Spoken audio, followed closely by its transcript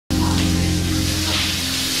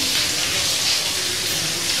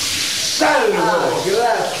Salve,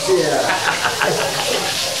 grazie.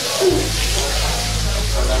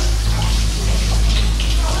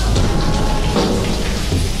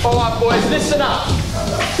 All right, boys, listen up.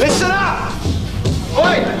 Listen up.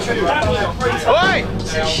 Oi! Oi!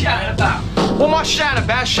 What are you shouting about? What am I shouting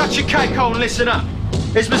about? Shut your cake hole and listen up.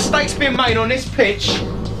 There's mistakes being made on this pitch.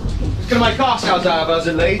 It's gonna make arseholes out of us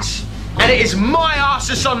at Leeds. And it is my arse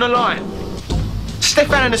that's on the line.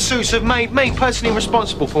 Stefan and the Suits have made me personally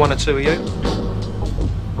responsible for one or two of you.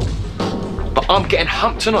 But I'm getting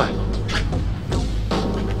humped tonight.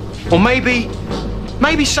 Or maybe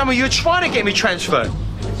some of you are trying to get me transferred.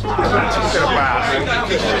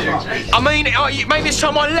 I mean, maybe it's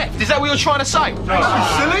time I left. Is that what you're trying to say? No.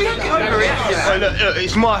 Silly? Hey, look,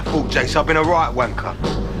 it's my fault, Jace. I've been a right wanker.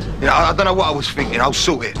 You know, I don't know what I was thinking. I'll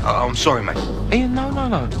sort it. I'm sorry, mate. Ian, no.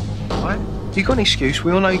 All right? You got an excuse.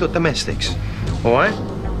 We all know you got domestics. All right?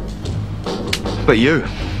 But you.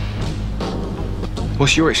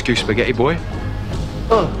 What's your excuse, spaghetti boy?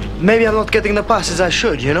 Oh, maybe I'm not getting the passes I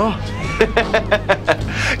should, you know?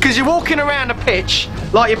 Because you're walking around the pitch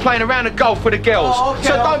like you're playing around the golf with the girls. Oh, okay,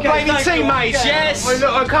 so don't blame your thank you, teammates, okay. yes? Hey,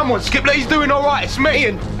 look, come on, Skip. He's doing all right. It's me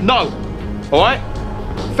and... No. All right?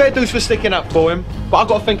 Fair dues for sticking up for him, but I've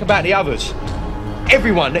got to think about the others.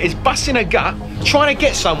 Everyone that is busting a gut, trying to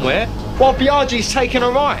get somewhere, while Biaggi's taking a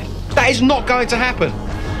ride. That is not going to happen.